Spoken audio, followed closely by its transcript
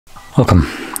Welcome.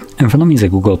 In front of me is a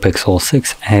Google Pixel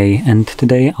 6a, and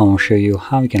today I will show you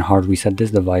how you can hard reset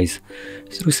this device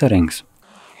through settings.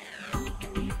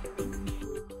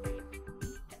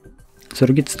 So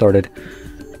to get started,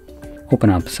 open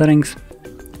up Settings,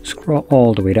 scroll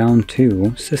all the way down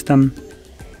to System,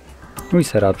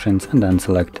 Reset Options, and then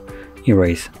select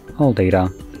Erase All Data.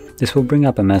 This will bring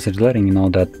up a message letting you know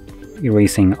that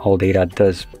erasing all data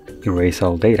does erase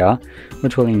all data,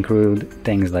 which will include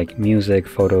things like music,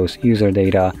 photos, user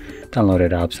data,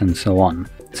 downloaded apps, and so on.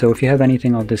 So if you have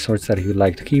anything of this sort that you'd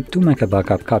like to keep, do make a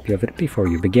backup copy of it before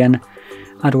you begin,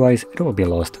 otherwise it will be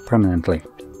lost permanently.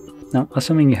 Now,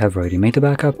 assuming you have already made a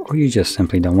backup or you just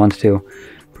simply don't want to,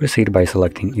 proceed by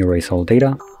selecting Erase All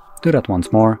Data, do that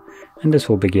once more, and this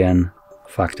will begin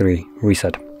factory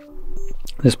reset.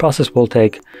 This process will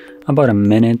take about a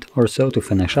minute or so to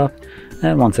finish up,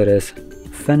 and once it is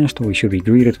finished, we should be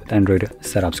greeted with Android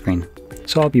setup screen.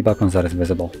 So I'll be back once that is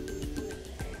visible.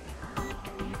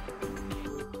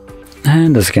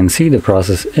 And as you can see, the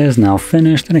process is now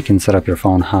finished and you can set up your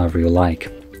phone however you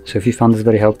like. So if you found this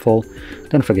very helpful,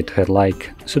 don't forget to hit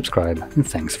like, subscribe, and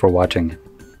thanks for watching.